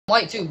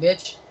white too,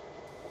 bitch.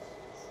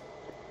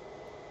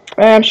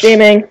 I'm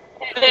streaming.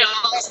 Yeah,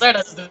 I'll start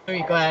us to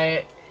be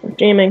quiet. I'm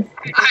streaming.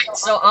 Alright,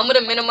 so I'm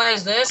gonna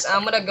minimize this.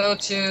 I'm gonna go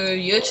to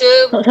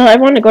YouTube. Tell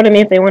everyone to go to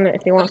me if they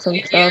want some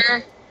Here, stuff.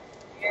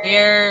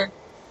 here.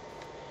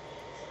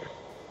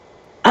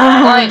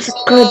 Ah, Alright, it's a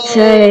so good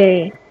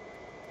day.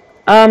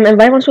 Invite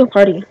everyone to a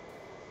party.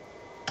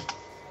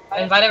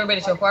 invite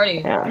everybody to a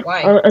party. Yeah.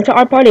 Why? To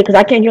our party, because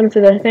I can't get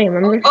into the thing,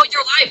 remember? Oh,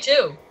 you're live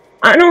too.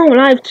 I know, I'm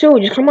live too.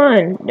 Just come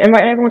on.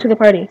 Invite everyone to the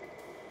party.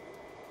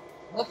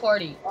 What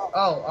party?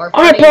 Oh, our Our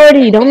party.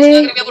 party, don't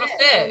Everybody's we? not gonna be able to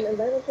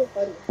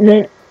fit.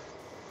 Then,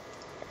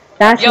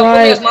 that's Yo, put me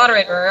why. as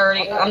moderator.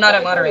 I'm not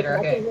a moderator.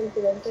 Okay.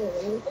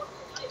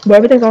 But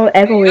everything's all Yo,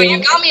 echoing.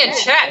 you got me in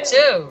chat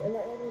too.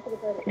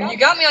 You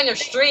got me on your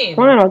stream.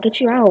 Hold on, I'll get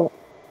you out.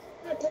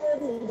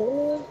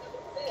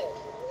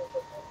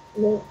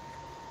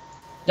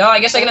 No, I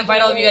guess I can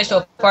invite all of you guys to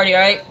a party,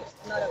 alright?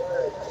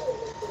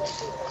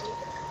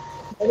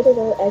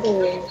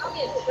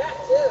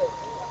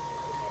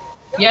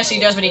 Yes, he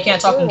does, but he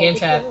can't talk in game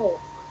chat.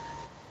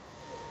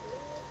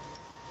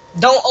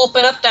 Don't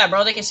open up that,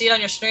 bro. They can see it on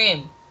your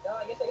stream. No,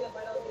 I guess I can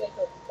invite all of you guys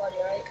to a party,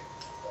 alright?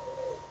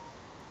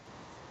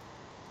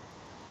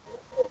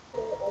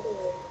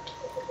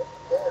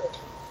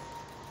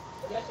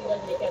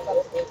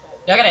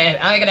 Yeah,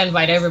 I gotta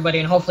invite everybody,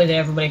 and hopefully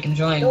everybody can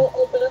join.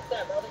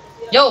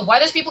 Yo, why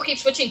does people keep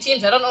switching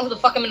teams? I don't know who the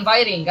fuck I'm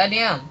inviting.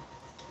 Goddamn.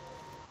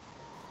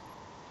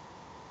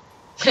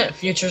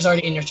 Future's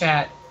already in your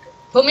chat.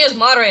 Put me as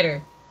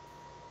moderator.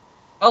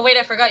 Oh wait,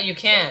 I forgot you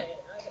can't.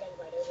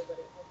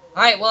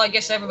 Alright, well I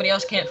guess everybody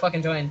else can't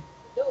fucking join.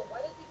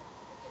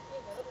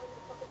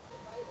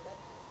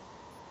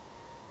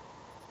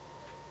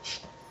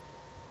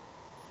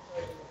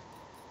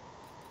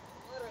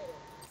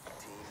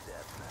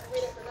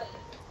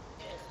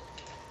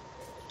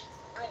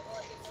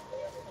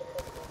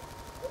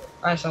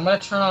 Alright, so I'm gonna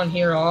turn on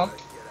here all.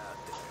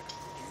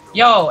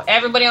 Yo,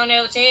 everybody on the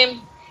other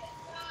team?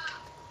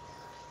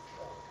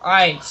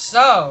 Alright,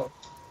 so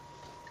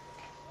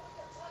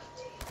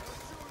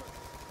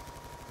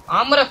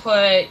I'm gonna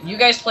put, you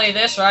guys play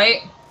this,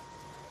 right?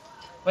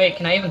 Wait,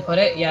 can I even put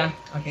it? Yeah,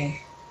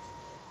 okay.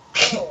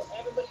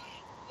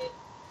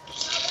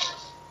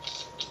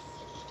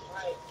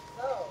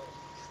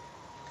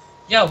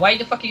 Yo, why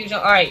the fuck are you using?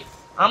 Alright,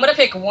 I'm gonna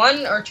pick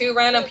 1 or 2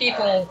 random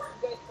people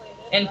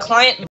and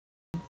client.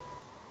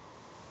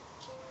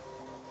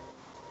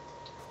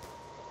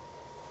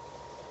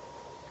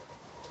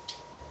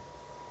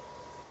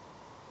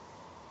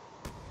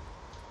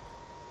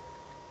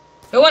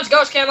 Who wants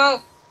ghost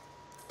camo?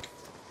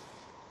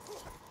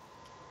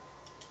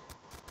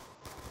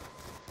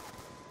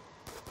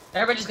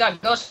 Everybody just got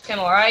ghost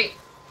camo, alright?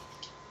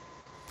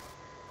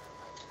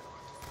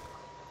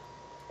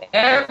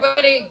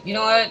 Everybody, you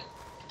know what?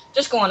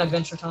 Just go on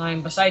adventure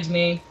time, besides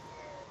me.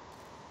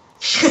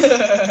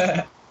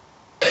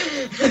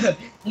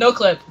 No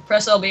clip.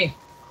 Press LB.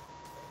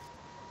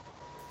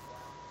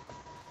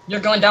 You're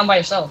going down by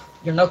yourself.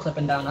 You're no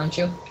clipping down, aren't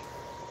you?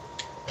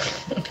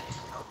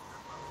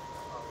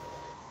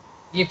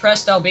 You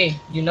pressed LB.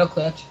 You no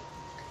clipped.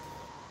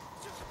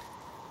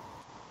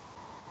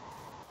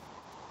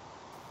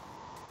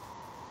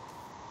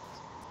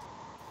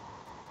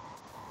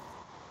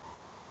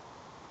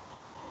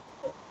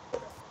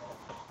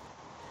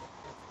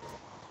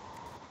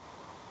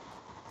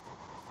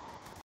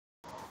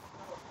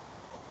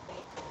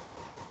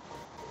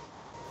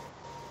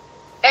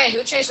 Hey,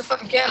 who changed the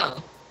fucking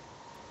camo?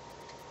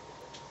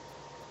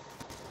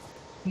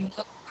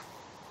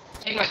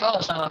 Take my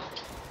clothes off.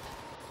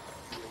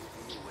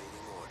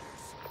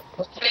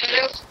 What's he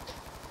gonna do?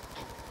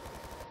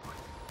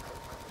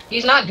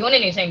 He's not doing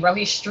anything, bro.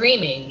 He's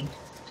streaming.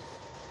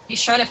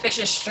 He's trying to fix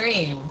his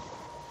stream.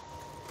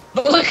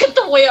 But look at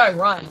the way I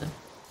run.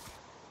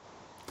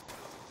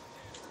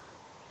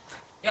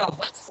 Yo,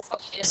 what the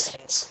fuck is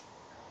this?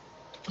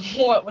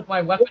 What with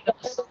my weapon?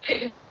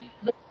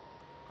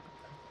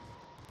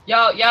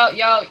 Yo,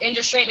 end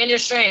your stream, end your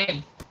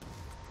stream.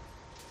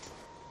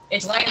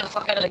 It's lagging the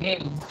fuck out of the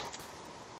game.